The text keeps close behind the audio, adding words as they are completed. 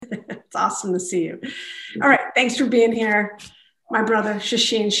It's awesome to see you. All right. Thanks for being here. My brother,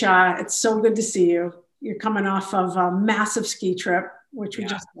 Shasheen Shah. It's so good to see you. You're coming off of a massive ski trip, which we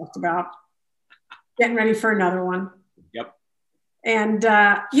just talked about. Getting ready for another one. Yep. And,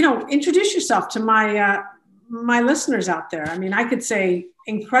 introduce yourself to my listeners out there. I mean, I could say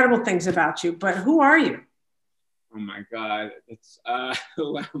incredible things about you, but who are you? Oh my God.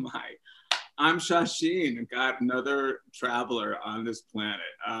 Who am I? I'm Shasheen, God, another traveler on this planet,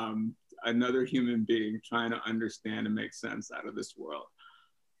 another human being trying to understand and make sense out of this world.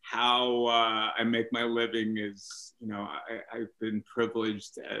 How I make my living is, I've been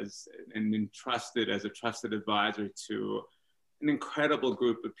privileged and entrusted as a trusted advisor to an incredible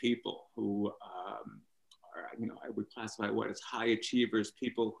group of people who are, I would classify as high achievers,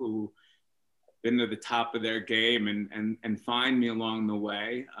 people who been to the top of their game and find me along the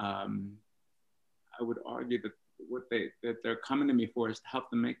way. I would argue that that they're coming to me for is to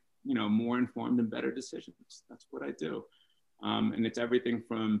help them make, more informed and better decisions. That's what I do. And it's everything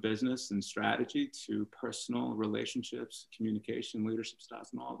from business and strategy to personal relationships, communication, leadership styles,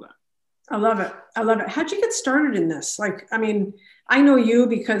 and all of that. I love it. I love it. How'd you get started in this? I know you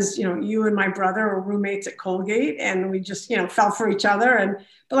because, you and my brother were roommates at Colgate and we just, fell for each other.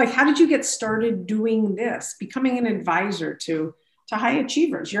 But how did you get started doing this, becoming an advisor to high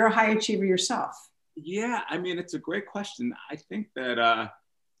achievers? You're a high achiever yourself. Yeah. It's a great question. I think that,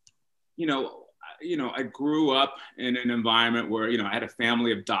 I grew up in an environment where, I had a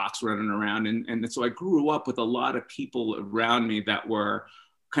family of docs running around. And so I grew up with a lot of people around me that were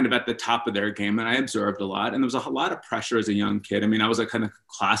kind of at the top of their game. And I observed a lot. And there was a lot of pressure as a young kid. I was a kind of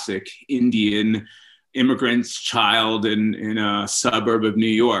classic Indian immigrant's child in a suburb of New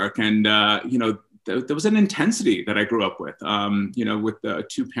York. And, there was an intensity that I grew up with, with the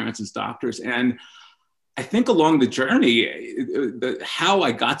two parents as doctors. And I think along the journey, how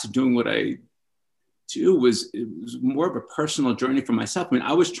I got to doing what I do it was more of a personal journey for myself.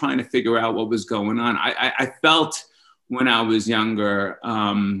 I was trying to figure out what was going on. I felt when I was younger,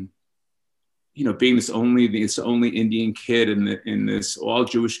 being this only Indian kid in this all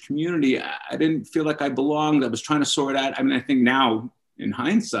Jewish community, I didn't feel like I belonged. I was trying to sort out. I think now in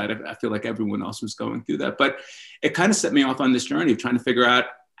hindsight, I feel like everyone else was going through that, but it kind of set me off on this journey of trying to figure out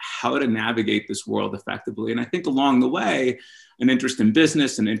how to navigate this world effectively. And I think along the way, an interest in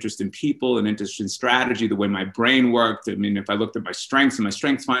business, an interest in people, an interest in strategy, the way my brain worked. If I looked at my strengths and my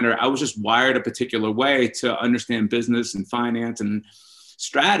strengths finder, I was just wired a particular way to understand business and finance and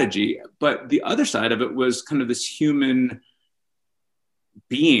strategy. But the other side of it was kind of this human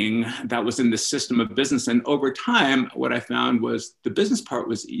being that was in the system of business. And over time, what I found was the business part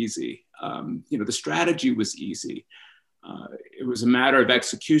was easy. The strategy was easy. It was a matter of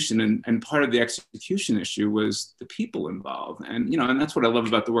execution, and part of the execution issue was the people involved. And that's what I love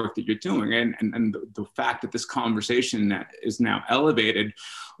about the work that you're doing, and the fact that this conversation is now elevated.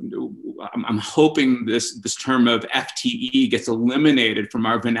 I'm hoping this term of FTE gets eliminated from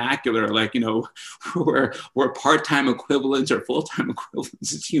our vernacular, we're part-time equivalents or full-time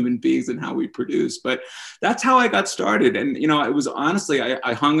equivalents as human beings and how we produce. But that's how I got started. And it was honestly,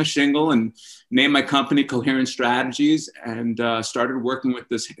 I hung a shingle and named my company Coherent Strategies, and started working with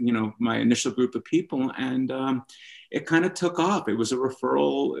this, my initial group of people, and it kind of took off. It was a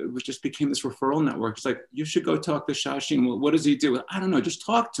referral. It just became this referral network. It's like, you should go talk to Shasheen. Well, what does he do? I don't know, just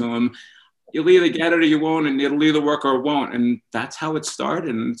talk to him. You'll either get it or you won't, and it'll either work or it won't. And that's how it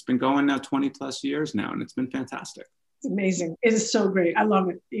started. And it's been going now 20 plus years now, and it's been fantastic. It's amazing. It is so great. I love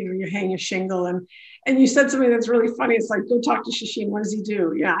it. You hang a shingle and you said something that's really funny. It's like, go talk to Shasheen. What does he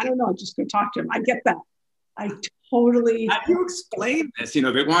do? Yeah, I don't know. Just go talk to him. I get that. I totally. How do you explain this? They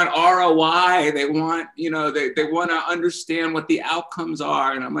want ROI. They want, they want to understand what the outcomes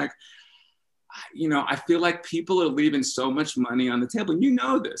are. And I'm like, I feel like people are leaving so much money on the table. And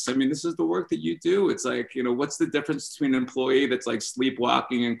this. This is the work that you do. It's like, what's the difference between an employee that's like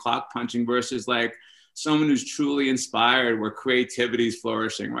sleepwalking and clock punching versus like someone who's truly inspired, where creativity is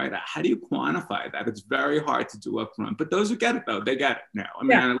flourishing, right? How do you quantify that? It's very hard to do up front, but those who get it though, they get it now. I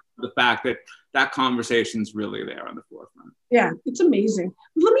love the fact that conversation's really there on the forefront. Yeah, it's amazing.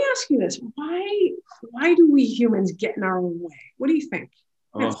 Let me ask you this. Why do we humans get in our own way? What do you think?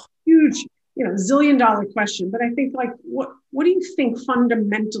 It's a huge, zillion-dollar question, but I think what do you think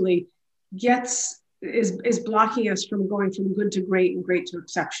fundamentally is blocking us from going from good to great and great to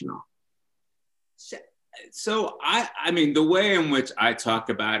exceptional? So the way in which I talk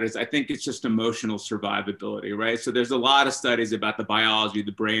about it is I think it's just emotional survivability, right? So there's a lot of studies about the biology of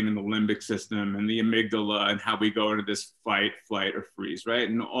the brain and the limbic system and the amygdala and how we go into this fight, flight, or freeze, right?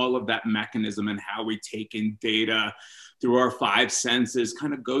 And all of that mechanism and how we take in data through our five senses,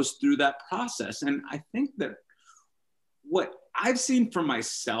 kind of goes through that process. And I think that what I've seen for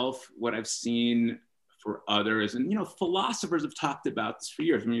myself, what I've seen for others, and philosophers have talked about this for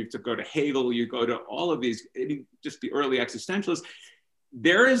years. I mean, you have to go to Hegel, you go to all of these, just the early existentialists.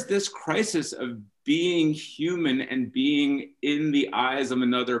 There is this crisis of being human and being in the eyes of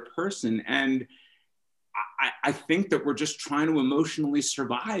another person. And I think that we're just trying to emotionally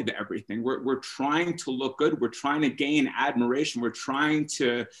survive everything. We're trying to look good. We're trying to gain admiration. We're trying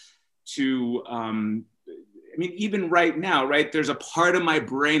to I mean, even right now, right, there's a part of my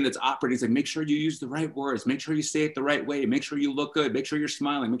brain that's operating. It's like, make sure you use the right words, make sure you say it the right way, make sure you look good, make sure you're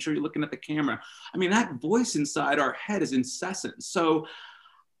smiling, make sure you're looking at the camera. I mean, that voice inside our head is incessant. So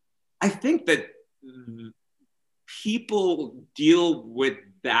I think that people deal with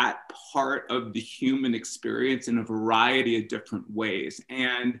that part of the human experience in a variety of different ways.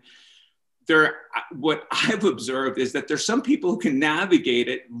 And what I've observed is that there's some people who can navigate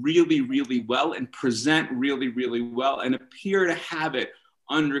it really, really well and present really, really well and appear to have it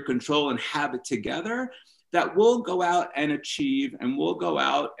under control and have it together, that will go out and achieve and will go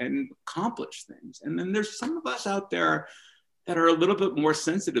out and accomplish things. And then there's some of us out there that are a little bit more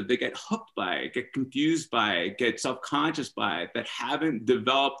sensitive. They get hooked by it, get confused by it, get self-conscious by it, that haven't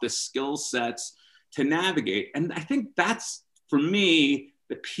developed the skill sets to navigate. And I think that's, for me,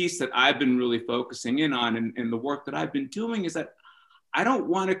 the piece that I've been really focusing in on in the work that I've been doing, is that I don't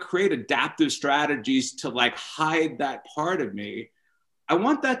want to create adaptive strategies to like hide that part of me. I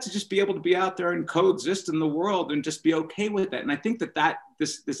want that to just be able to be out there and coexist in the world and just be okay with that. And I think that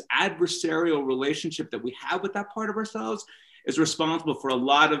this adversarial relationship that we have with that part of ourselves is responsible for a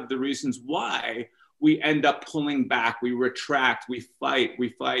lot of the reasons why we end up pulling back, we retract, we fight,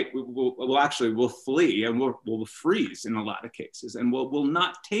 we'll flee, and we'll freeze in a lot of cases. And we'll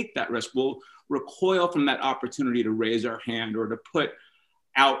not take that risk. We'll recoil from that opportunity to raise our hand or to put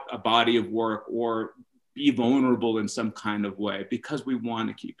out a body of work or be vulnerable in some kind of way because we want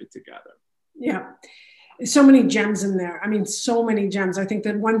to keep it together. Yeah. So many gems in there. I mean, so many gems. I think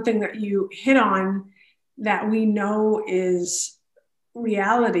that one thing that you hit on that we know is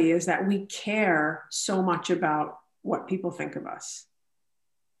reality is that we care so much about what people think of us.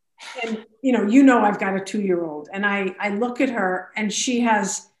 And I've got a 2-year-old, and I look at her and she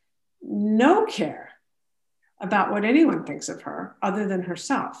has no care about what anyone thinks of her other than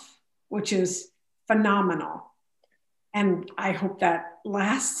herself, which is phenomenal. And I hope that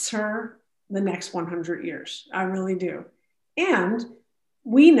lasts her the next 100 years. I really do. And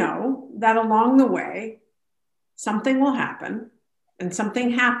we know that along the way, something will happen. And something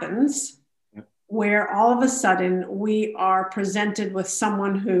happens where all of a sudden we are presented with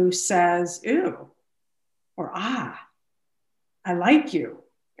someone who says, ew, or I like you,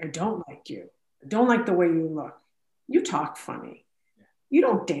 or don't like you. I don't like the way you look. You talk funny. You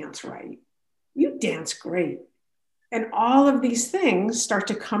don't dance right. You dance great. And all of these things start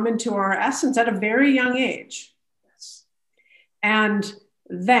to come into our essence at a very young age. Yes. And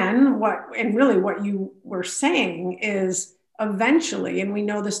then what you were saying is, eventually, and we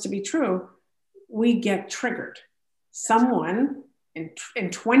know this to be true, we get triggered. Someone in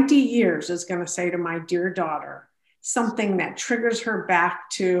 20 years is going to say to my dear daughter something that triggers her back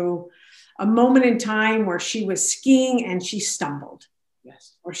to a moment in time where she was skiing and she stumbled.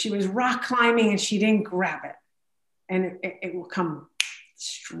 Yes. Or she was rock climbing and she didn't grab it. And it will come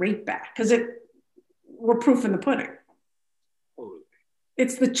straight back because we're proof in the pudding.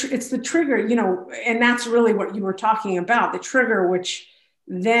 It's the trigger, and that's really what you were talking about, the trigger, which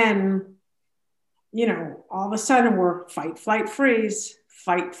then, all of a sudden we're fight, flight, freeze,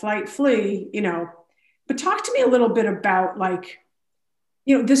 fight, flight, flee, But talk to me a little bit about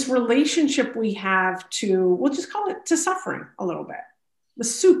this relationship we have to, we'll just call it to suffering a little bit, the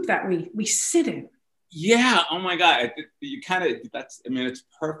soup that we sit in. Yeah. Oh my God. It's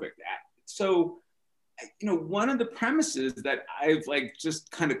perfect. So, one of the premises that I've just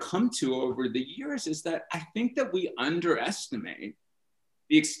kind of come to over the years is that I think that we underestimate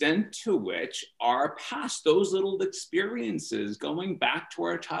the extent to which our past, those little experiences going back to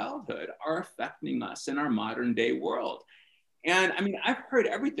our childhood, are affecting us in our modern day world. And I've heard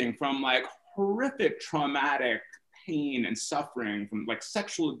everything from horrific traumatic pain and suffering, from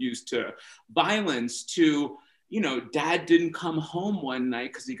sexual abuse to violence to dad didn't come home one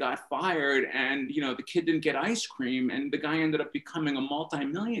night because he got fired, and the kid didn't get ice cream, and the guy ended up becoming a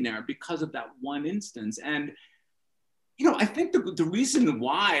multimillionaire because of that one instance. And I think the reason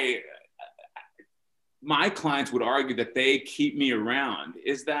why my clients would argue that they keep me around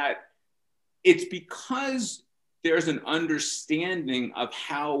is that it's because there's an understanding of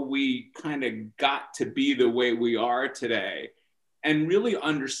how we kind of got to be the way we are today. And really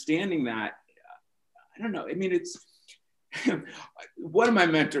understanding that, I don't know, I mean, it's, one of my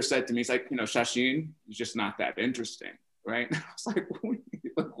mentors said to me, he's like, you know, Shashin, you're just not that interesting, right? And I was like,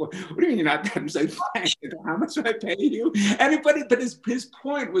 what do you mean you're not that interesting? Like, how much do I pay you? And but his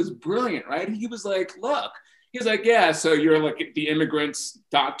point was brilliant, right? He was like, look, he's like, yeah, so you're like the immigrant's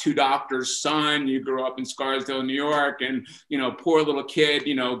two doctor's son. You grew up in Scarsdale, New York, and, you know, poor little kid,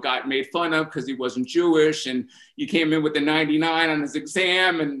 you know, got made fun of because he wasn't Jewish. And you came in with a 99 on his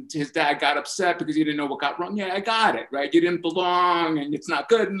exam, and his dad got upset because he didn't know what got wrong. Yeah, I got it, right? You didn't belong, and it's not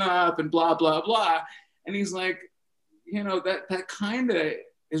good enough, and blah, blah, blah. And he's like, you know, that kind of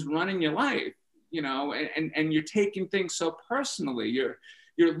is running your life, you know, and you're taking things so personally. You're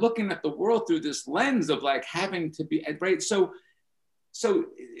looking at the world through this lens of like having to be right. So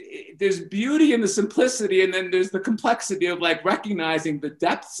there's beauty in the simplicity, and then there's the complexity of like recognizing the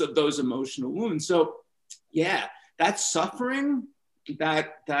depths of those emotional wounds. So yeah, that suffering,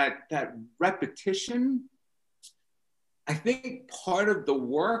 that repetition, I think part of the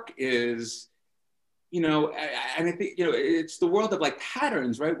work is, you know, and I think, you know, it's the world of like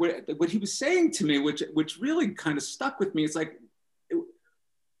patterns, right? What he was saying to me, which really kind of stuck with me, it's like,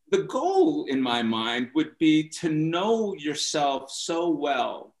 the goal in my mind would be to know yourself so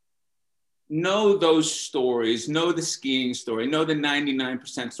well, know those stories, know the skiing story, know the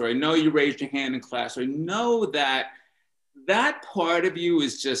 99% story, know you raised your hand in class, or know that that part of you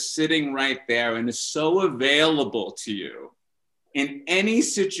is just sitting right there and is so available to you in any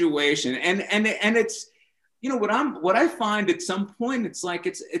situation. And it's, you know, what I find at some point, it's like,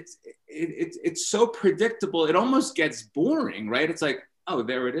 it's so predictable. It almost gets boring, right? It's like, oh,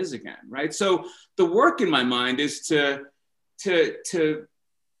 there it is again, right? So the work in my mind is to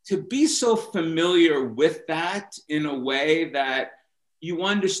be so familiar with that in a way that you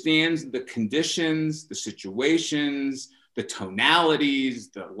understand the conditions, the situations, the tonalities,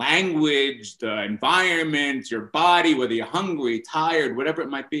 the language, the environment, your body, whether you're hungry, tired, whatever it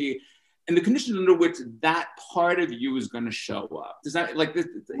might be, and the conditions under which that part of you is going to show up. Does that, like this?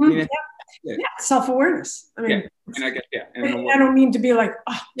 Yeah, self-awareness. I mean, yeah. And I guess, yeah. I don't mean to be like,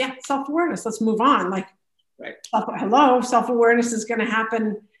 oh yeah, self-awareness, let's move on. Like, right. Hello, self-awareness is going to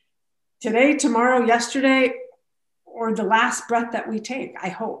happen today, tomorrow, yesterday, or the last breath that we take. I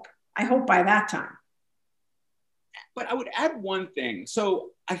hope by that time. But I would add one thing.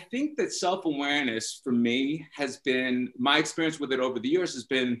 So I think that self-awareness for me has been, my experience with it over the years has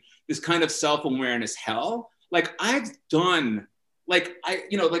been this kind of self-awareness hell. Like I've done, like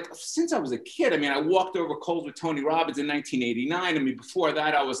since I was a kid, I mean, I walked over coals with Tony Robbins in 1989. I mean, before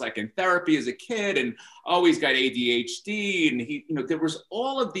that, I was like in therapy as a kid and always got ADHD. And he, you know, there was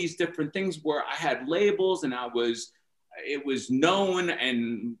all of these different things where I had labels and it was known,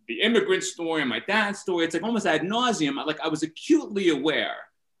 and the immigrant story and my dad's story, it's like almost ad nauseum. Like I was acutely aware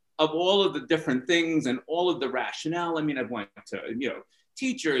of all of the different things and all of the rationale. I mean, I went to, you know,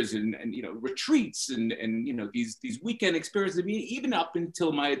 teachers and you know, retreats and you know, these weekend experiences. I mean, even up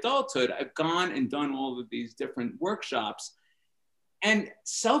until my adulthood, I've gone and done all of these different workshops. And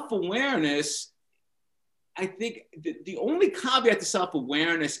self-awareness, I think the only caveat to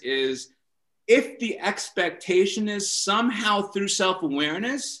self-awareness is if the expectation is somehow through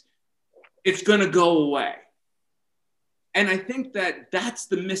self-awareness, it's going to go away. And I think that that's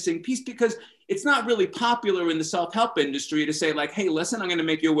the missing piece, because it's not really popular in the self-help industry to say like, hey, listen, I'm going to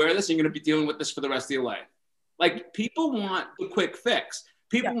make you aware of this. And you're going to be dealing with this for the rest of your life. Like people want the quick fix.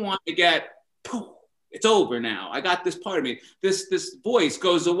 People want to get, poof, it's over now. I got this part of me. This voice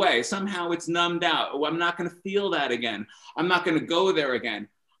goes away. Somehow it's numbed out. Oh, I'm not going to feel that again. I'm not going to go there again.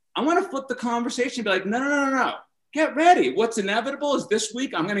 I want to flip the conversation and be like, no. Get ready. What's inevitable is this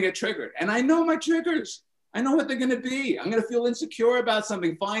week I'm going to get triggered. And I know my triggers. I know what they're going to be. I'm going to feel insecure about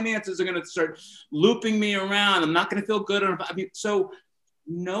something. Finances are going to start looping me around. I'm not going to feel good. I mean, so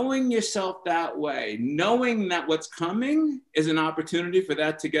knowing yourself that way, knowing that what's coming is an opportunity for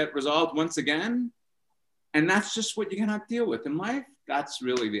that to get resolved once again. And that's just what you're going to have to deal with in life. That's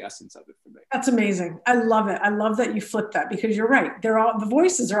really the essence of it for me. That's amazing. I love it. I love that you flip that, because you're right. The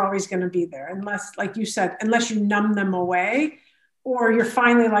voices are always going to be there unless, like you said, unless you numb them away, or you're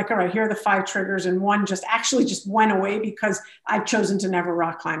finally like, all right, here are the 5 triggers, and one just went away because I've chosen to never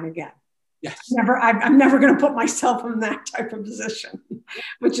rock climb again. Yes. I'm never going to put myself in that type of position,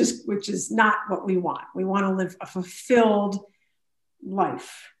 which is not what we want. We want to live a fulfilled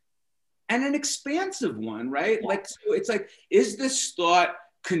life. And an expansive one, right? Yeah. Like, so it's like, is this thought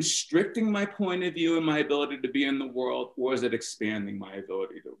constricting my point of view and my ability to be in the world, or is it expanding my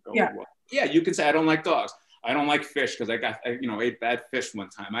ability to go? Yeah. Yeah, you can say, I don't like dogs. I don't like fish because ate bad fish one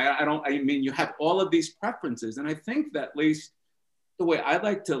time. I mean, you have all of these preferences. And I think that at least the way I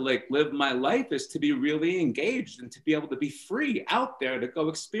like to live my life is to be really engaged and to be able to be free out there to go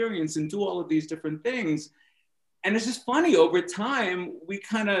experience and do all of these different things. And it's just funny, over time,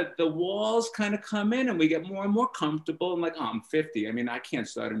 the walls kind of come in and we get more and more comfortable and I'm 50. I mean, I can't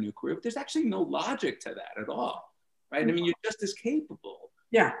start a new career, but there's actually no logic to that at all, right? I mean, you're just as capable.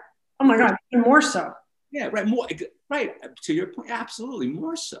 Yeah. Oh my God, even more so. Yeah, right. More, right. To your point, absolutely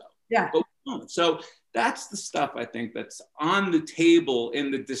more so. Yeah. So that's the stuff I think that's on the table in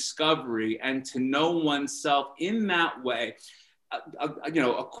the discovery, and to know oneself in that way.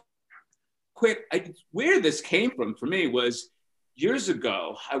 Where this came from for me was years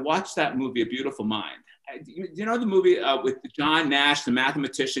ago. I watched that movie, A Beautiful Mind. You know the movie with John Nash, the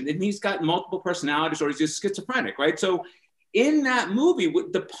mathematician, and he's got multiple personalities, or he's just schizophrenic, right? So in that movie,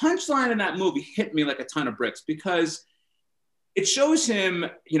 the punchline in that movie hit me like a ton of bricks, because it shows him,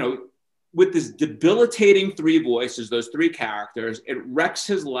 with this debilitating three voices, those three characters. It wrecks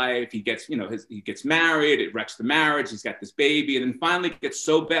his life. He gets, he gets married. It wrecks the marriage. He's got this baby, and then finally it gets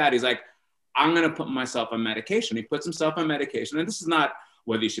so bad, he's like, I'm going to put myself on medication. He puts himself on medication. And this is not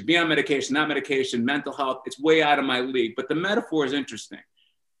whether you should be on medication, not medication, mental health. It's way out of my league. But the metaphor is interesting,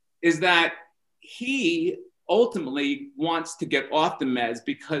 is that he ultimately wants to get off the meds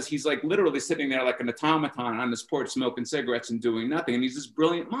because he's literally sitting there like an automaton on this porch smoking cigarettes and doing nothing. And he's this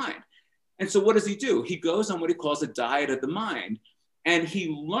brilliant mind. And so what does he do? He goes on what he calls a diet of the mind. And he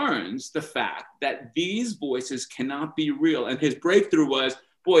learns the fact that these voices cannot be real. And his breakthrough was,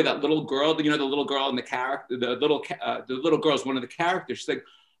 boy, that little girl, the little girl in the character, the little girl is one of the characters. She's like,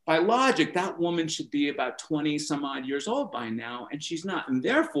 by logic, that woman should be about 20 some odd years old by now, and she's not. And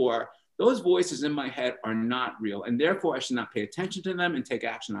therefore, those voices in my head are not real. And therefore, I should not pay attention to them and take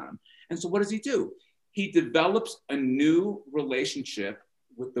action on them. And so what does he do? He develops a new relationship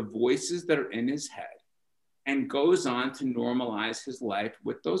with the voices that are in his head and goes on to normalize his life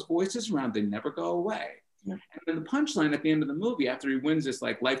with those voices around. They never go away. Yeah. And then the punchline at the end of the movie, after he wins this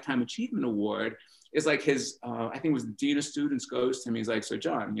Lifetime Achievement Award, is his, I think it was the dean of students, goes to him. He's like, so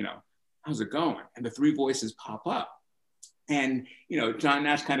John, how's it going? And the three voices pop up. And, John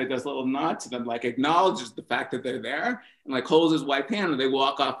Nash kind of does a little nod to them, acknowledges the fact that they're there and holds his white hand, and they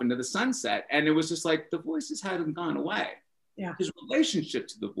walk off into the sunset. And it was just the voices hadn't gone away. Yeah. His relationship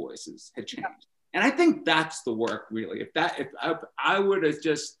to the voices had changed. Yeah. And I think that's the work, really. If I were to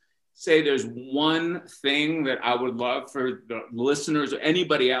just say there's one thing that I would love for the listeners or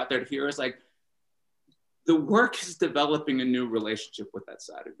anybody out there to hear, is the work is developing a new relationship with that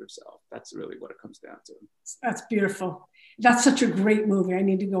side of yourself. That's really what it comes down to. That's beautiful. That's such a great movie. I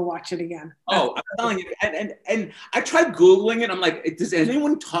need to go watch it again. I'm telling you. And I tried Googling it. I'm like, is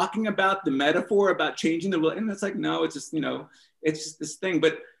anyone talking about the metaphor about changing the, and it's no, it's just, it's just this thing.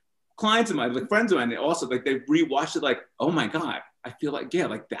 But clients of mine, friends of mine, they also they rewatched it oh my God, I feel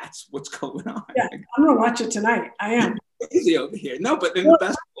that's what's going on. Yeah, I'm gonna watch it tonight. I am. Easy over here. No, but in the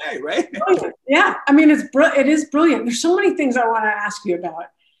best way, right? Brilliant. Yeah, I mean, it is brilliant. There's so many things I want to ask you about.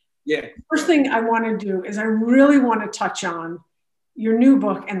 Yeah. First thing I want to do is I really want to touch on your new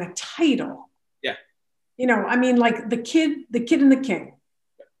book and the title. Yeah. I mean, the kid and the king.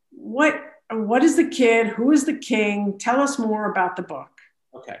 What is the kid? Who is the king? Tell us more about the book.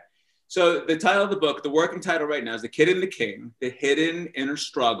 Okay. So the title of the book, the working title right now, is The Kid and the King: The Hidden Inner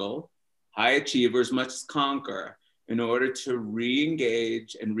Struggle High Achievers Must Conquer in Order to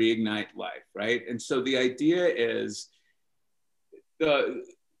Re-engage and Reignite Life, right? And so the idea is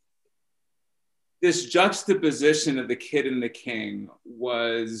this juxtaposition of the kid and the king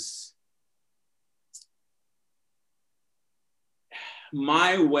was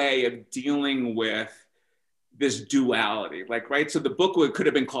my way of dealing with this duality, right? So the book could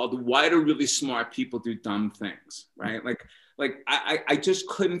have been called "Why Do Really Smart People Do Dumb Things," right? I just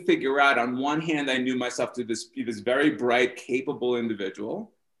couldn't figure out. On one hand, I knew myself to be this very bright, capable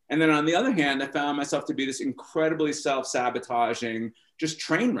individual. And then on the other hand, I found myself to be this incredibly self-sabotaging, just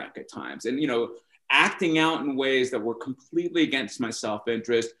train wreck at times. And, acting out in ways that were completely against my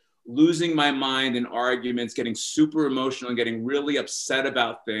self-interest, losing my mind in arguments, getting super emotional and getting really upset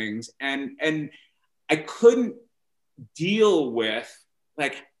about things. And I couldn't deal with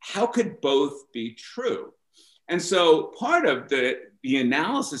how could both be true? And so part of the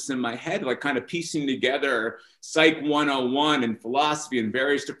analysis in my head, kind of piecing together Psych 101 and philosophy and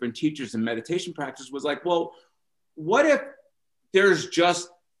various different teachers and meditation practice, was well, what if there's just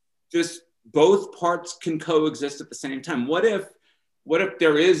both parts can coexist at the same time? What if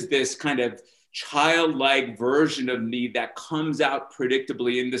there is this kind of childlike version of me that comes out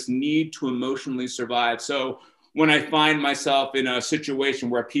predictably in this need to emotionally survive. So when I find myself in a situation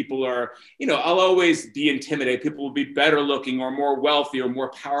where people are, I'll always be intimidated. People will be better looking or more wealthy or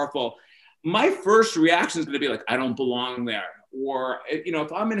more powerful. My first reaction is going to be like, I don't belong there. Or,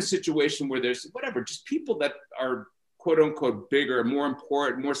 if I'm in a situation where there's whatever, just people that are quote unquote bigger, more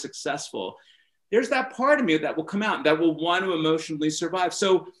important, more successful, there's that part of me that will come out that will want to emotionally survive.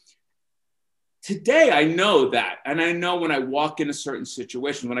 So today I know that. And I know when I walk in a certain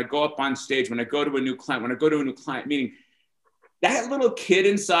situation, when I go up on stage, when I go to a new client, when I go to a new client meeting, that little kid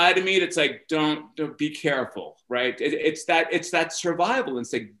inside of me that's like, don't be careful, right? It's that survival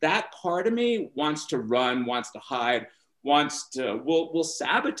instinct. That part of me wants to run, wants to hide, will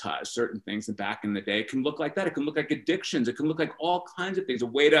sabotage certain things. And back in the day, it can look like that. It can look like addictions. It can look like all kinds of things, a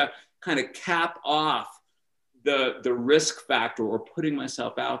way to kind of cap off the risk factor or putting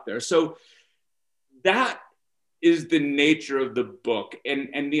myself out there. So that is the nature of the book.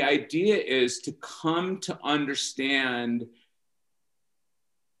 And the idea is to come to understand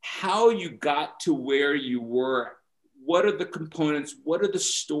how you got to where you were. What are the components? What are the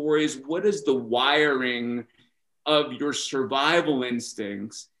stories? What is the wiring of your survival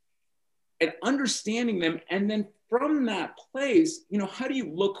instincts, and understanding them? And then from that place, how do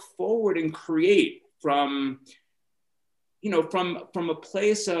you look forward and create from a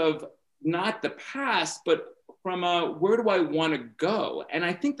place of not the past, but from where do I want to go? And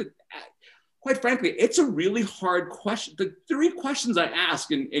I think that, quite frankly, it's a really hard question. The three questions I ask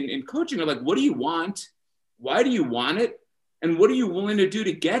in coaching are like, what do you want? Why do you want it? And what are you willing to do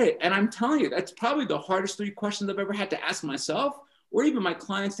to get it? And I'm telling you, that's probably the hardest three questions I've ever had to ask myself, or even my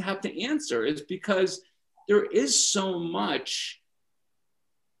clients to have to answer, is because there is so much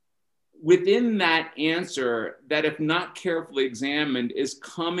within that answer that, if not carefully examined, is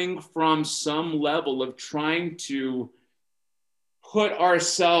coming from some level of trying to put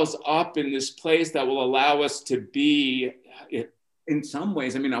ourselves up in this place that will allow us to be, in some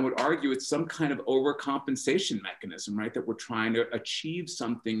ways, I would argue it's some kind of overcompensation mechanism, right? That we're trying to achieve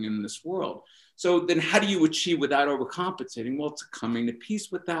something in this world. So then how do you achieve without overcompensating? Well, it's coming to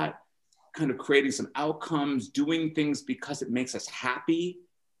peace with that, kind of creating some outcomes, doing things because it makes us happy,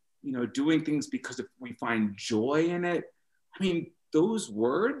 doing things because if we find joy in it. Those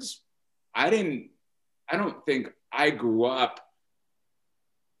words, I don't think I grew up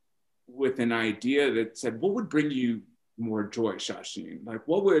with an idea that said, what would bring you more joy, Shashin? Like,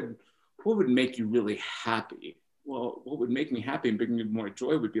 what would make you really happy? Well, what would make me happy and bring me more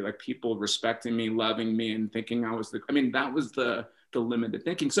joy would be like people respecting me, loving me, and thinking I was that was the limited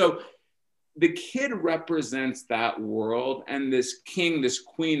thinking. So the kid represents that world, and this king, this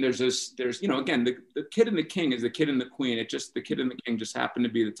queen, there's again, the kid and the king is the kid and the queen. The kid and the king just happened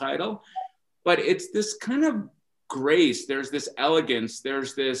to be the title, but it's this kind of grace. There's this elegance,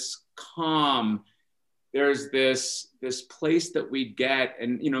 there's this calm, there's this place that we get.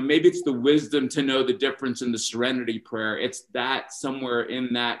 And, maybe it's the wisdom to know the difference in the serenity prayer. It's that somewhere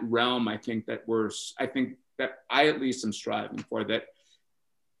in that realm, I think that I at least am striving for, that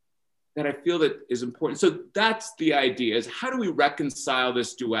I feel that is important. So that's the idea, is how do we reconcile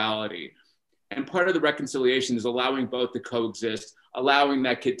this duality? And part of the reconciliation is allowing both to coexist, allowing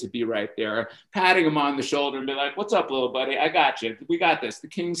that kid to be right there, patting him on the shoulder and be like, what's up, little buddy? I got you. We got this. The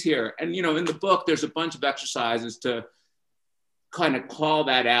king's here. And, in the book, there's a bunch of exercises to kind of call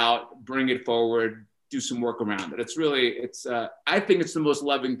that out, bring it forward, do some work around it. I think it's the most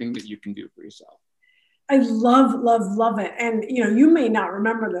loving thing that you can do for yourself. I love it. And, you may not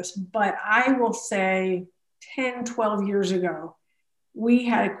remember this, but I will say 10, 12 years ago, we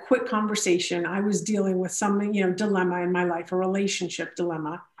had a quick conversation. I was dealing with some, dilemma in my life, a relationship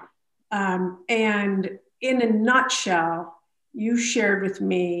dilemma. And in a nutshell, you shared with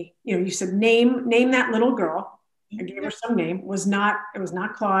me, you said, name that little girl. I gave her some name. It was not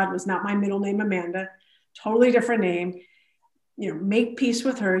Claude, it was not my middle name, Amanda, totally different name. Make peace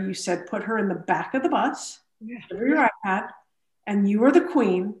with her. You said, put her in the back of the bus, give her your iPad, and you are the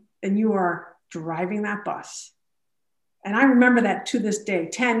queen, and you are driving that bus. And I remember that to this day,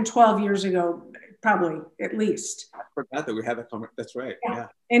 10, 12 years ago, probably at least. I forgot that we had that conversation. That's right. Yeah.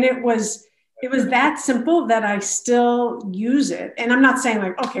 And it was that simple that I still use it. And I'm not saying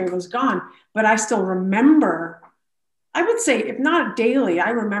like, okay, it was gone, but I still remember, I would say, if not daily, I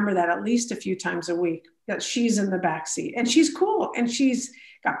remember that at least a few times a week, that she's in the backseat and she's cool. And she's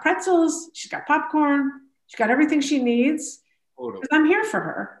got pretzels, she's got popcorn, she's got everything she needs. Totally. I'm here for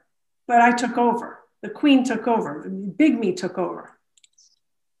her, but I took over. The queen took over. The big me took over.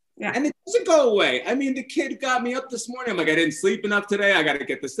 Yeah. And doesn't go away. I mean, the kid got me up this morning. I'm like, I didn't sleep enough today. I got to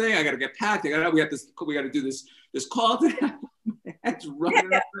get this thing. I got to get packed. We got to do this call today. It's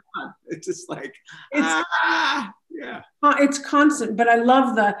running around. It's just like, yeah. It's constant, but I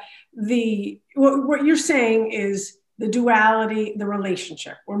love what you're saying is the duality, the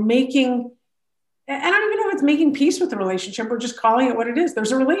relationship. We're making, I don't even know if it's making peace with the relationship. We're just calling it what it is.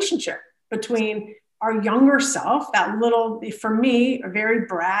 There's a relationship between our younger self, that little, for me, a very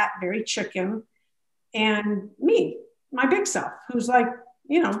brat, very chicken, and me, my big self, who's like,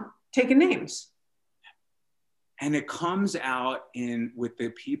 taking names. And it comes out with the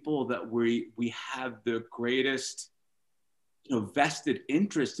people that we have the greatest, vested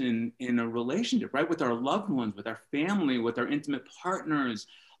interest in a relationship, right? With our loved ones, with our family, with our intimate partners,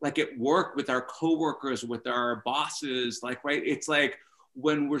 like at work, with our coworkers, with our bosses, like, right? It's like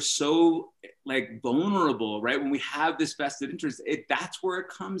when we're so like vulnerable, right? When we have this vested interest, that's where it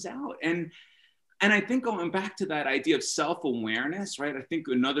comes out. And I think going back to that idea of self-awareness, right? I think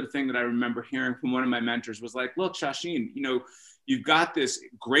another thing that I remember hearing from one of my mentors was like, look, Shashin, you've got this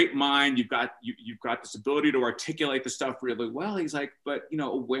great mind, you've got this ability to articulate the stuff really well. He's like, but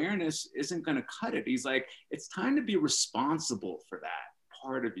awareness isn't going to cut it. He's like, it's time to be responsible for that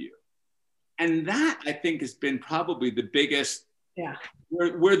part of you. And that, I think, has been probably the biggest,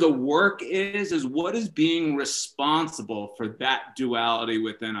 where the work is what is being responsible for that duality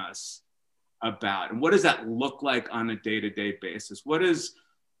within us about, and what does that look like on a day-to-day basis? What is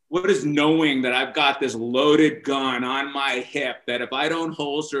knowing that I've got this loaded gun on my hip that if I don't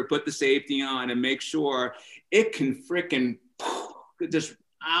holster, put the safety on and make sure it can frickin' just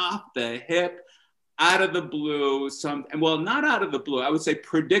off the hip, out of the blue, not out of the blue, I would say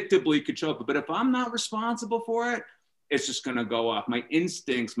predictably could show up, but if I'm not responsible for it, it's just gonna go off. My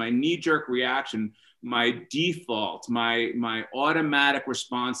instincts, my knee-jerk reaction, my default, my automatic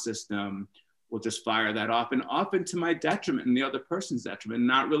response system will just fire that off, and often to my detriment and the other person's detriment,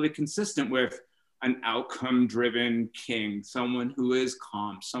 not really consistent with an outcome-driven king, someone who is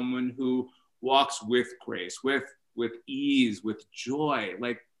calm, someone who walks with grace, with ease, with joy.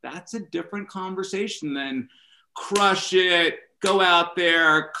 Like, that's a different conversation than crush it, go out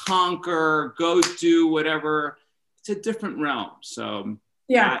there, conquer, go do whatever. It's a different realm. So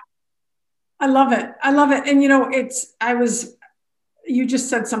yeah, I love it. And you just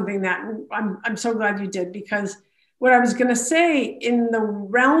said something that I'm so glad you did, because what I was going to say in the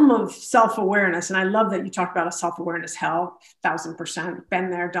realm of self-awareness, and I love that you talked about a self-awareness hell, 1000%, been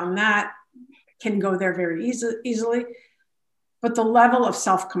there, done that, can go there very easily. But the level of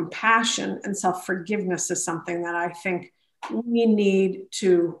self-compassion and self-forgiveness is something that I think we need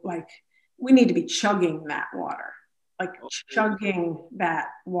to be chugging that water,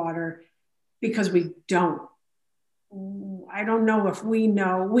 because we don't. I don't know if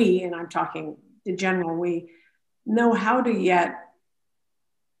and I'm talking the general, we know how to yet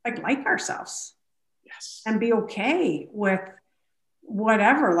like ourselves. Yes. And be okay with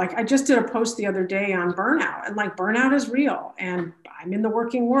whatever. Like, I just did a post the other day on burnout, and like, burnout is real, and I'm in the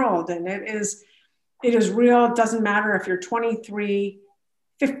working world, and it is real. It doesn't matter if you're 23,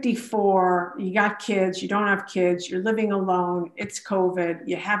 54, you got kids, you don't have kids, you're living alone, it's COVID,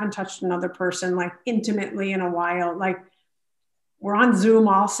 you haven't touched another person like intimately in a while, like we're on Zoom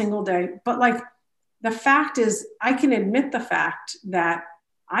all single day. But like, the fact is, I can admit the fact that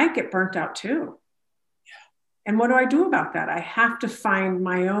I get burnt out too. And what do I do about that? I have to find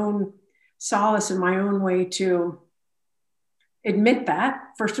my own solace in my own way to admit that,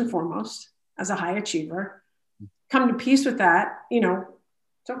 first and foremost, as a high achiever, come to peace with that,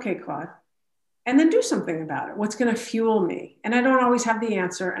 it's okay, Claude. And then do something about it. What's going to fuel me? And I don't always have the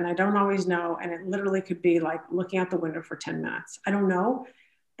answer, and I don't always know. And it literally could be like looking out the window for 10 minutes. I don't know.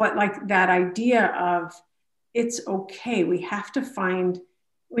 But like that idea of it's okay. I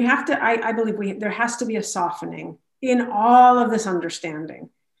believe there has to be a softening in all of this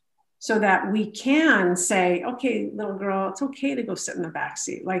understanding, so that we can say, okay, little girl, it's okay to go sit in the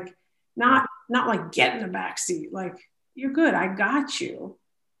backseat. Like, not like get in the backseat. Like, you're good. I got you.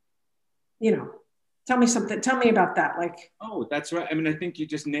 Tell me about that. Like, oh, that's right. I mean, I think you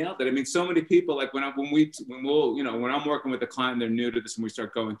just nailed it. I mean, so many people, like when I'm working with a client, they're new to this, and we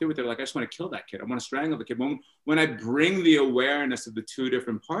start going through it, they're like, I just want to kill that kid. I want to strangle the kid. When I bring the awareness of the two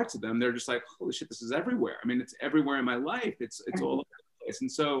different parts of them, they're just like, holy shit, this is everywhere. I mean, it's everywhere in my life. It's all over the place.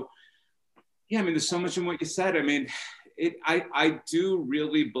 And so, yeah, I mean, there's so much in what you said. I mean, I do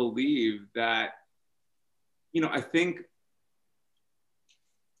really believe that, I think,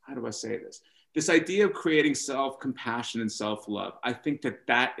 how do I say this? This idea of creating self-compassion and self-love, I think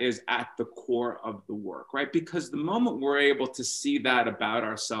that is at the core of the work, right? Because the moment we're able to see that about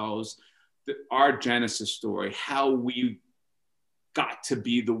ourselves, our genesis story, how we got to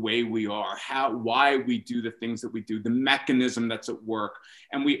be the way we are, why we do the things that we do, the mechanism that's at work.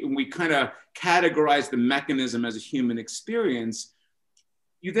 And we kind of categorize the mechanism as a human experience.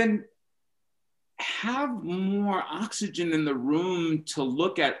 You then have more oxygen in the room to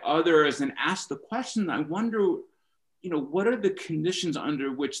look at others and ask the question, I wonder, what are the conditions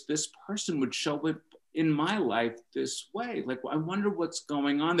under which this person would show up in my life this way? Like, I wonder what's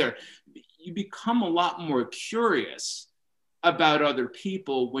going on there. You become a lot more curious about other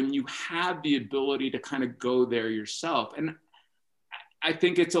people when you have the ability to kind of go there yourself. And I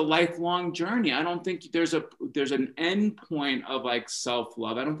think it's a lifelong journey. I don't think there's an end point of like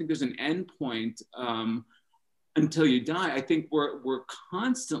self-love. I don't think there's an end point until you die. I think we're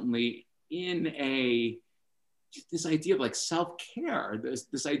constantly in this idea of like self-care,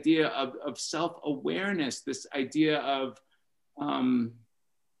 this idea of self-awareness, this idea of,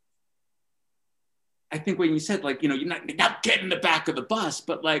 I think when you said like, you're not getting in the back of the bus,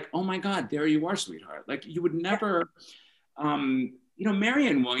 but like, oh my God, there you are, sweetheart. Like you would never,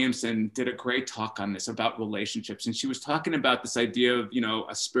 Marianne Williamson did a great talk on this about relationships. And she was talking about this idea of,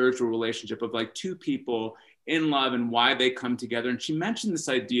 a spiritual relationship of like two people in love and why they come together. And she mentioned this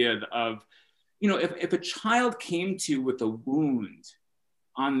idea of, if a child came to you with a wound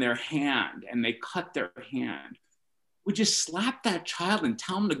on their hand and they cut their hand, would you slap that child and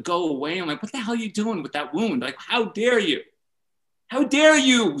tell them to go away? I'm like, what the hell are you doing with that wound? Like, how dare you? How dare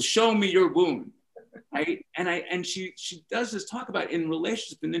you show me your wound? Right? And she does this talk about in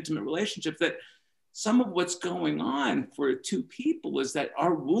relationships, in intimate relationships, that some of what's going on for two people is that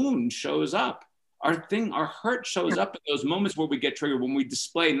our wound shows up. Our hurt shows up in those moments where we get triggered, when we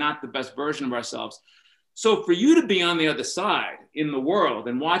display not the best version of ourselves. So for you to be on the other side in the world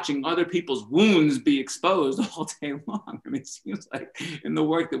and watching other people's wounds be exposed all day long, I mean, it seems like in the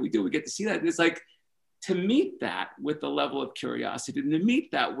work that we do, we get to see that. It's like to meet that with a level of curiosity, and to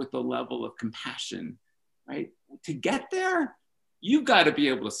meet that with a level of compassion, right? To get there, you've got to be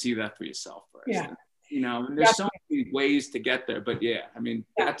able to see that for yourself first. Yeah. And there's so many ways to get there, but yeah, I mean,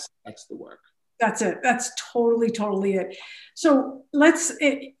 that's the work. That's it. That's totally it. So let's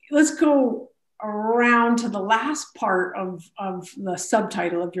go around to the last part of the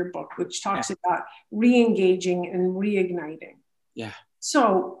subtitle of your book, which talks about re-engaging and reigniting. Yeah.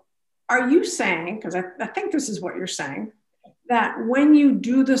 So are you saying, because I think this is what you're saying, that when you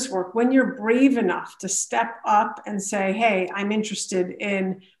do this work, when you're brave enough to step up and say, hey, I'm interested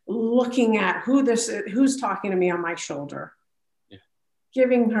in looking at who's talking to me on my shoulder,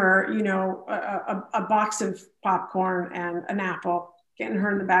 giving her, a box of popcorn and an apple, getting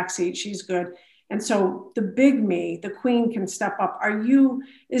her in the back seat, she's good. And so the big me, the queen, can step up.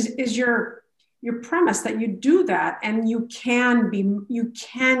 Is your premise that you do that and you can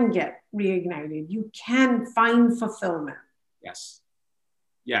get reignited, you can find fulfillment? Yes.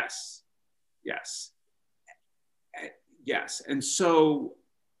 And so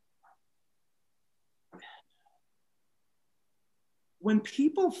when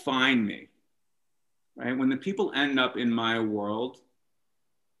people find me, right, when the people end up in my world,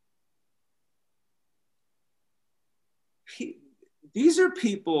 these are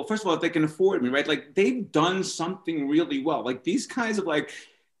people, first of all, if they can afford me, right? Like they've done something really well. Like these kinds of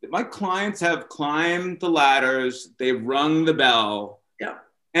my clients have climbed the ladders, they've rung the bell. Yeah.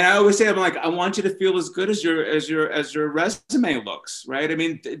 And I always say, I'm like, I want you to feel as good as your resume looks, right? I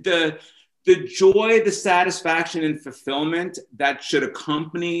mean, the joy, the satisfaction, and fulfillment that should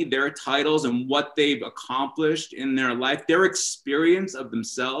accompany their titles and what they've accomplished in their life, their experience of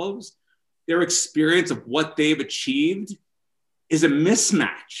themselves, their experience of what they've achieved is a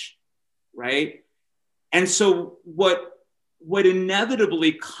mismatch, right? And so what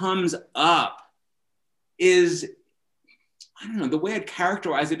inevitably comes up is, I don't know, the way I'd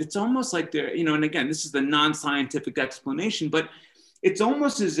characterize it, it's almost like and again, this is the non-scientific explanation, but it's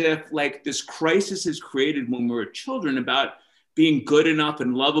almost as if like this crisis is created when we were children about being good enough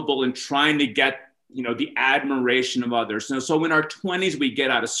and lovable and trying to get, the admiration of others. So in our 20s, we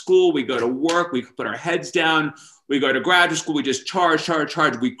get out of school, we go to work, we put our heads down, we go to graduate school, we just charge,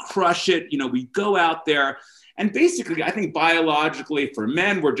 we crush it. We go out there. And basically, I think biologically for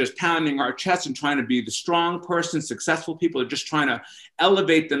men, we're just pounding our chests and trying to be the strong person. Successful people are just trying to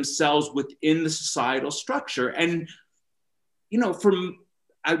elevate themselves within the societal structure. And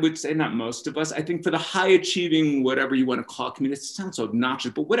I would say not most of us, I think for the high achieving, whatever you want to call it, it sounds so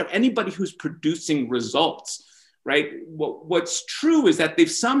obnoxious, but whatever, anybody who's producing results, right? What's true is that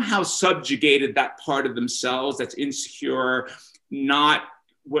they've somehow subjugated that part of themselves that's insecure,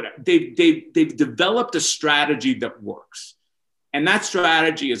 they've developed a strategy that works. And that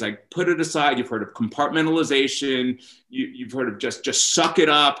strategy is like, put it aside. You've heard of compartmentalization. You've heard of just suck it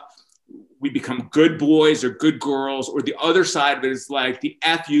up. We become good boys or good girls, or the other side of it is like the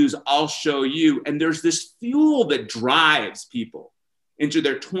F yous, I'll show you. And there's this fuel that drives people into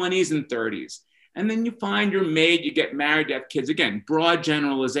their 20s and 30s. And then you find your mate, you get married, you have kids. Again, broad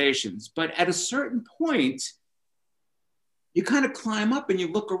generalizations. But at a certain point, you kind of climb up and you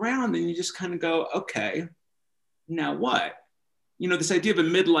look around and you just kind of go, okay, now what? You know, this idea of a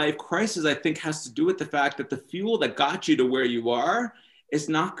midlife crisis, I think, has to do with the fact that the fuel that got you to where you are is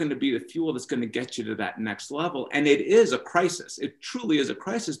not going to be the fuel that's going to get you to that next level. And it is a crisis. It truly is a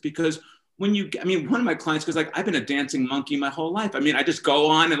crisis, because when you, I mean, one of my clients goes like, I've been a dancing monkey my whole life. I mean, I just go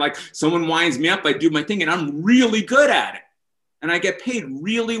on and like someone winds me up, I do my thing and I'm really good at it. And I get paid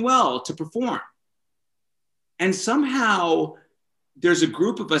really well to perform. And somehow there's a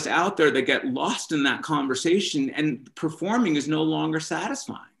group of us out there that get lost in that conversation, and performing is no longer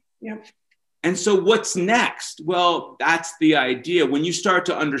satisfying. Yep. And so what's next? Well, that's the idea. When you start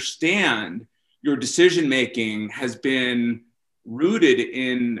to understand your decision-making has been rooted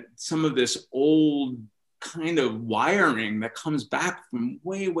in some of this old kind of wiring that comes back from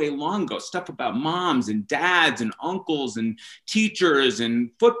way, way long ago, stuff about moms and dads and uncles and teachers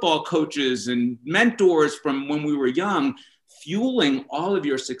and football coaches and mentors from when we were young, fueling all of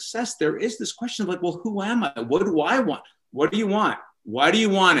your success. There is this question of like, well, who am I? What do I want? What do you want? Why do you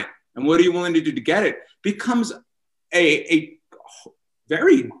want it? And what are you willing to do to get it? Becomes a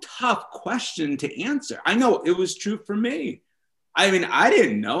very tough question to answer. I know it was true for me. I mean, I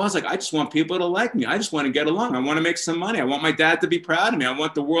didn't know. I was like, I just want people to like me. I just want to get along. I want to make some money. I want my dad to be proud of me. I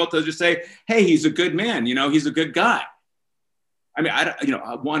want the world to just say, hey, he's a good man. You know, he's a good guy. I mean,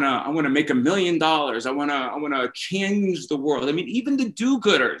 I want to make $1 million. I want to change the world. I mean, even the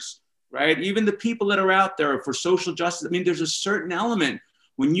do-gooders, right? Even the people that are out there for social justice. I mean, there's a certain element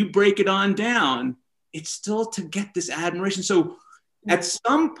when you break it on down, it's still to get this admiration. So at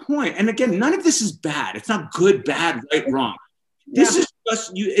some point, and again, none of this is bad. It's not good, bad, right, wrong. This is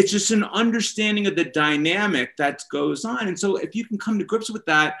just it's just an understanding of the dynamic that goes on. And so if you can come to grips with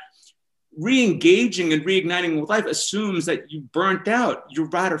that, re-engaging and reigniting with life assumes that you burnt out,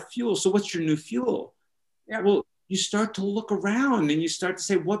 you're out of fuel. So what's your new fuel? Yeah. Well, you start to look around and you start to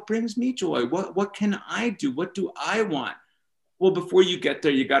say, what brings me joy? What can I do? What do I want? Well, before you get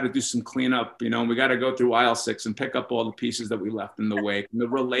there, you got to do some cleanup. You know, we got to go through aisle 6 and pick up all the pieces that we left in the wake, and the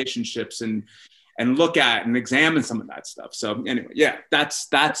relationships, and look at and examine some of that stuff. So anyway, yeah, that's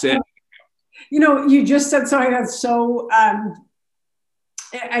it. You know, you just said something that's so,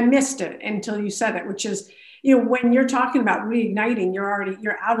 I missed it until you said it, which is, you know, when you're talking about reigniting,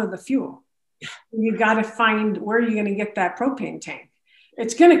 you're out of the fuel. You got to find where you're going to get that propane tank.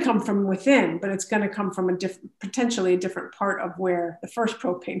 It's going to come from within, but it's going to come from potentially a different part of where the first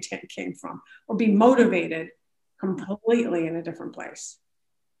propane tank came from, or be motivated completely in a different place.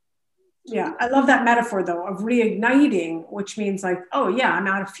 Yeah, I love that metaphor though of reigniting, which means like, oh yeah, I'm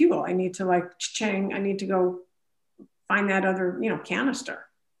out of fuel. I need to like, cha-ching, I need to go find that other, you know, canister.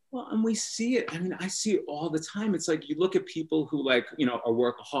 Well, and we see it. I mean, I see it all the time. It's like you look at people who like, you know, are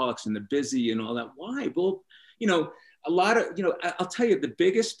workaholics and they're busy and all that. Why? Well, you know, a lot of, you know, I'll tell you the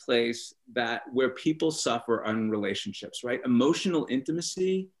biggest place where people suffer on relationships, right? Emotional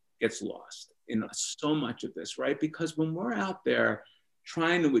intimacy gets lost in so much of this, right? Because when we're out there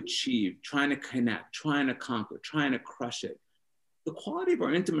trying to achieve, trying to connect, trying to conquer, trying to crush it, the quality of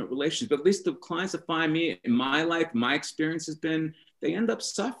our intimate relations, but at least the clients that find me in my life, my experience has been, they end up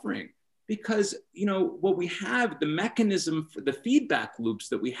suffering because, you know, what we have, the mechanism for the feedback loops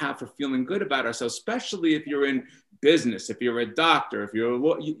that we have for feeling good about ourselves, especially if you're in business, if you're a doctor, if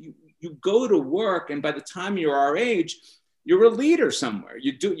you go to work, and by the time you're our age, you're a leader somewhere.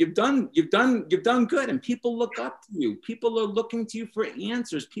 You've done good, and people look up to you. People are looking to you for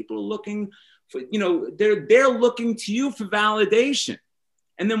answers. People are looking for, you know, they're looking to you for validation.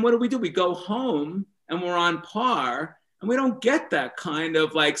 And then what do? We go home and we're on par, and we don't get that kind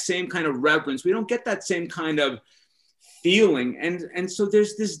of like same kind of reverence. We don't get that same kind of feeling. And so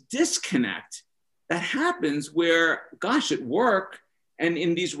there's this disconnect that happens where, gosh, at work and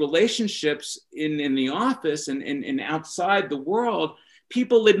in these relationships in the office and outside the world,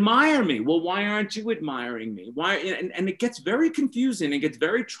 people admire me. Well, why aren't you admiring me? Why? And it gets very confusing. It gets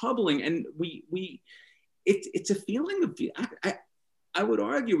very troubling. And it's a feeling of, I would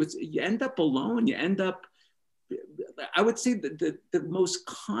argue, you end up alone. You end up, I would say that the most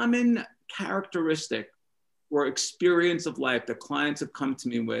common characteristic or experience of life that clients have come to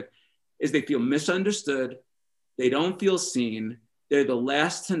me with is they feel misunderstood. They don't feel seen. They're the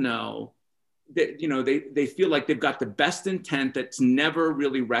last to know. they feel like they've got the best intent that's never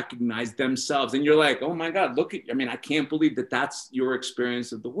really recognized themselves. And you're like, oh my God, I can't believe that that's your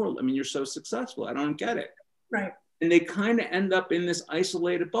experience of the world. I mean, you're so successful. I don't get it. Right. And they kind of end up in this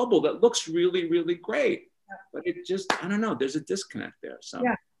isolated bubble that looks really, really great. Yeah. But it just, I don't know, there's a disconnect there. So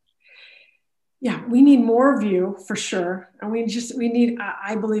yeah, we need more of you for sure. And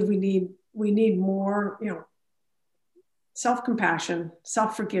I believe we need more, self-compassion,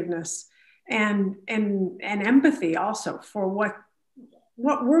 self-forgiveness, and empathy also for what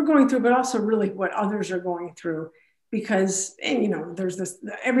we're going through, but also really what others are going through. Because, there's this,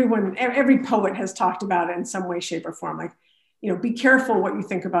 every poet has talked about it in some way, shape, or form. Like, be careful what you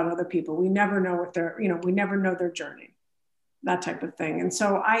think about other people. We never know what we never know their journey, that type of thing. And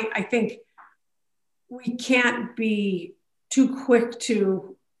so I think we can't be too quick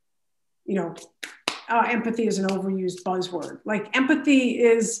to, empathy is an overused buzzword. Like, empathy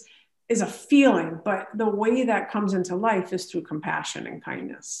is a feeling, but the way that comes into life is through compassion and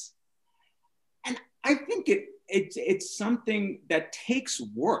kindness. And I think it's something that takes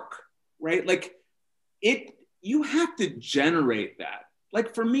work, right? Like, you have to generate that.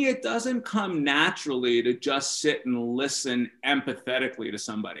 Like, for me, it doesn't come naturally to just sit and listen empathetically to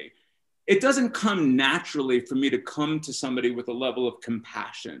somebody. It doesn't come naturally for me to come to somebody with a level of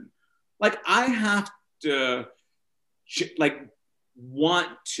compassion. Like, I have to want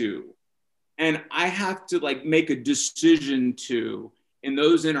to, and I have to make a decision to, in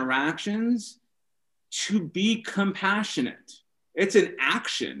those interactions, to be compassionate. It's an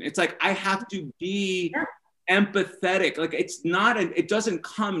action. It's like, I have to be empathetic. Like, it doesn't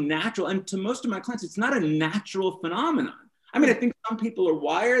come natural. And to most of my clients, it's not a natural phenomenon. I mean, I think some people are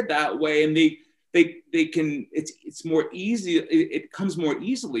wired that way, and they can, it's more easy. It comes more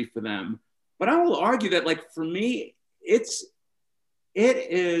easily for them. But I will argue that, for me, it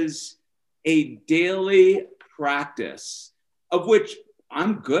is a daily practice, of which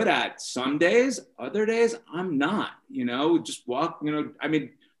I'm good at some days, other days I'm not, just walk, I mean,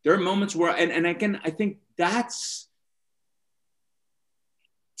 there are moments where, and again, I think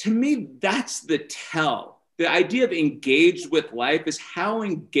to me, that's the tell. The idea of engaged with life is, how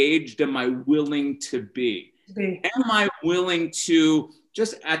engaged am I willing to be? Am I willing to,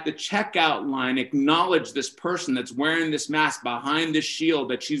 just at the checkout line, acknowledge this person that's wearing this mask behind this shield,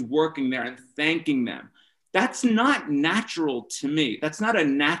 that she's working there, and thanking them? That's not natural to me. That's not a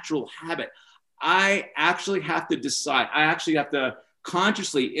natural habit. I actually have to decide. I actually have to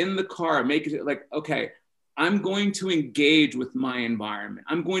consciously, in the car, make it like, okay, I'm going to engage with my environment.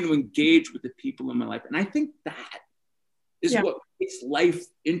 I'm going to engage with the people in my life. And I think that is what makes life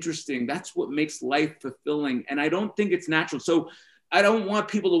interesting. That's what makes life fulfilling. And I don't think it's natural. So I don't want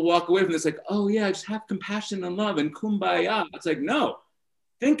people to walk away from this like, oh yeah, just have compassion and love and kumbaya. It's like, no,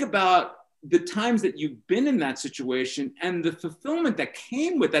 think about the times that you've been in that situation and the fulfillment that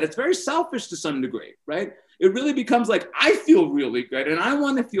came with that. It's very selfish to some degree, right? It really becomes like, I feel really good and I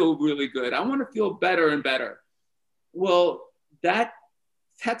want to feel really good. I want to feel better and better. Well,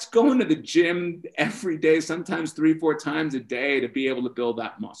 that's going to the gym every day, sometimes 3-4 times a day, to be able to build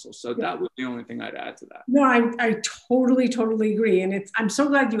that muscle. So that was the only thing I'd add to that. No, I totally agree. And I'm so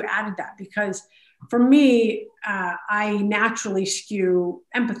glad you added that, because for me, I naturally skew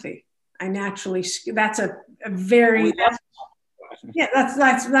empathy. That's a very,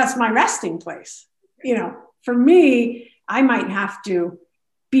 that's my resting place. For me, I might have to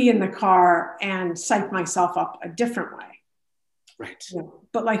be in the car and psych myself up a different way. Right.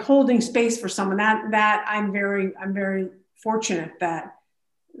 But like holding space for someone, that I'm very fortunate that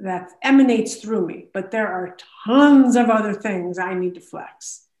emanates through me. But there are tons of other things I need to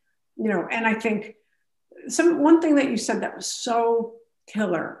flex. And I think one thing that you said that was so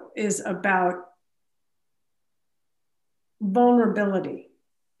killer is about vulnerability.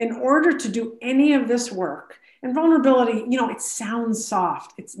 In order to do any of this work, and vulnerability, it sounds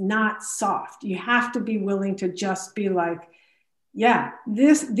soft. It's not soft. You have to be willing to just be like, yeah,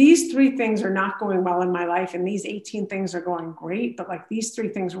 these 3 things are not going well in my life, and these 18 things are going great, but like these 3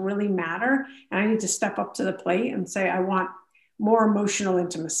 things really matter. And I need to step up to the plate and say, I want more emotional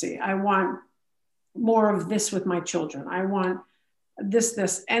intimacy. I want more of this with my children. I want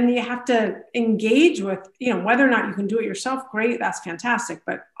this, and you have to engage with, whether or not you can do it yourself, great, that's fantastic.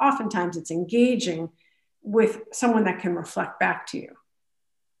 But oftentimes it's engaging with someone that can reflect back to you.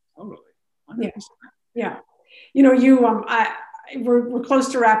 Totally. 100%. Yeah. We're close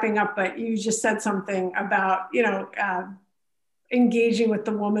to wrapping up, but you just said something about, engaging with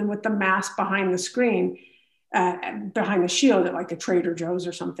the woman with the mask behind the screen, behind the shield at like a Trader Joe's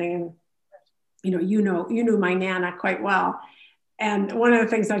or something. And, you knew my Nana quite well. And one of the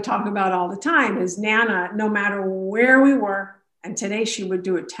things I talk about all the time is Nana, no matter where we were, and today she would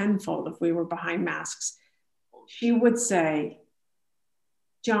do it tenfold if we were behind masks, she would say,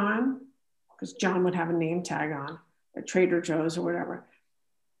 John, because John would have a name tag on at Trader Joe's or whatever.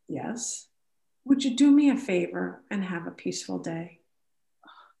 Yes. Would you do me a favor and have a peaceful day?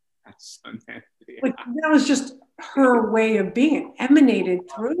 That's so nasty. Like, that was just her way of being, emanated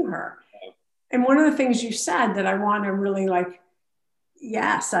through her. And one of the things you said that I want to really like,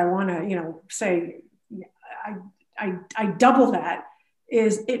 yes, I want to, say, I double that,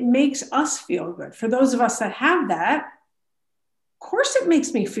 is it makes us feel good. For those of us that have that, of course it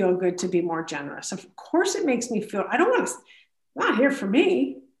makes me feel good to be more generous. Of course it makes me feel, I don't want to, not here for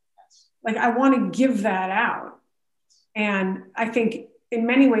me. Like, I want to give that out. And I think in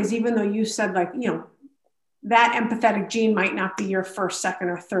many ways, even though you said like, that empathetic gene might not be your first, second,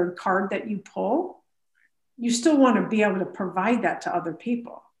 or third card that you pull, you still want to be able to provide that to other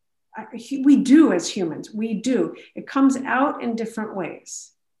people. We do as humans, we do. It comes out in different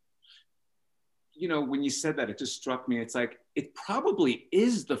ways. When you said that, it just struck me. It's like, it probably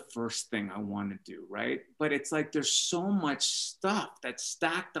is the first thing I want to do, right? But it's like, there's so much stuff that's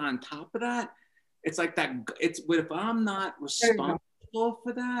stacked on top of that. It's like that, if I'm not responsible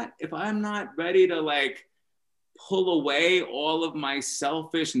for that, if I'm not ready to like pull away all of my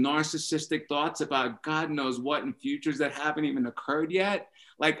selfish, narcissistic thoughts about God knows what and futures that haven't even occurred yet,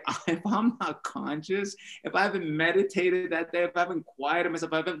 like, if I'm not conscious, if I haven't meditated that day, if I haven't quieted myself,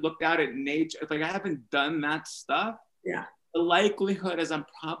 if I haven't looked out at nature, if like I haven't done that stuff, yeah, the likelihood is I'm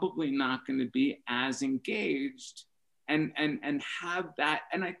probably not going to be as engaged and have that.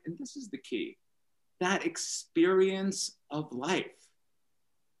 And this is the key, that experience of life.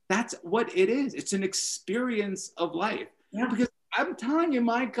 That's what it is. It's an experience of life. Yeah. Because I'm telling you,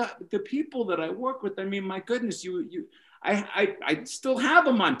 my God, the people that I work with, I mean, my goodness, I still have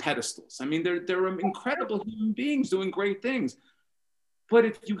them on pedestals. I mean, they're incredible human beings doing great things. But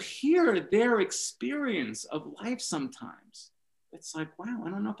if you hear their experience of life sometimes, it's like, wow, I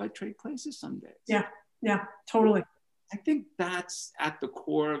don't know if I'd trade places some days. Yeah, totally. I think that's at the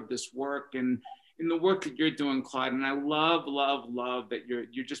core of this work and in the work that you're doing, Claude. And I love, love, love that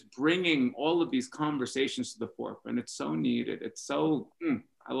you're just bringing all of these conversations to the forefront. It's so needed. It's so,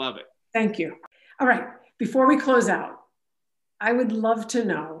 I love it. Thank you. All right, before we close out, I would love to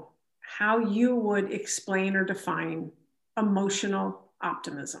know how you would explain or define emotional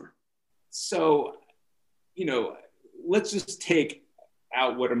optimism. So, let's just take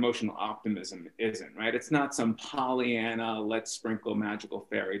out what emotional optimism isn't, right? It's not some Pollyanna, let's sprinkle magical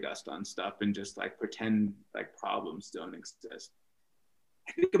fairy dust on stuff and just like pretend like problems don't exist.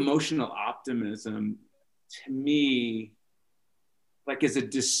 I think emotional optimism, to me, like, is a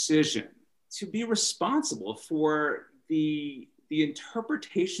decision to be responsible for the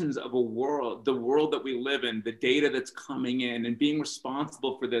interpretations of the world that we live in, the data that's coming in, and being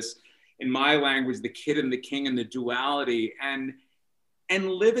responsible for this, in my language, the kid and the king and the duality, and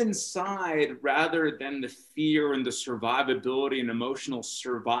live inside rather than the fear and the survivability and emotional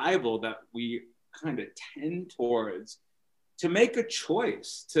survival that we kind of tend towards, to make a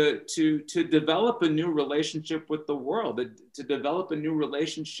choice, to develop a new relationship with the world, to develop a new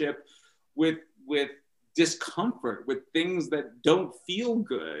relationship with discomfort, with things that don't feel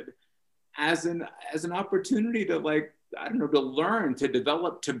good, as an opportunity to, like, I don't know, to learn, to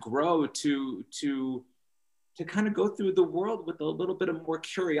develop, to grow, to kind of go through the world with a little bit of more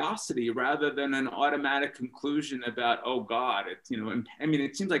curiosity rather than an automatic conclusion about, oh God, it's, I mean,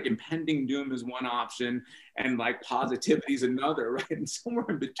 it seems like impending doom is one option and like positivity is another, right? And somewhere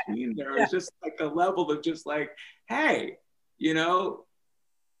in between there is just like a level of just like, hey,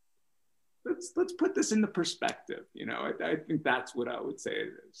 let's put this into perspective. I think that's what I would say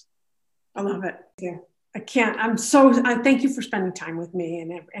it is. I love it. Yeah. I thank you for spending time with me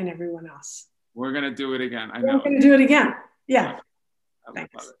and everyone else. We're going to do it again. I know. We're going to do it again. Yeah.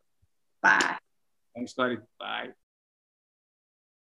 Thanks. Bye. Thanks, buddy. Bye.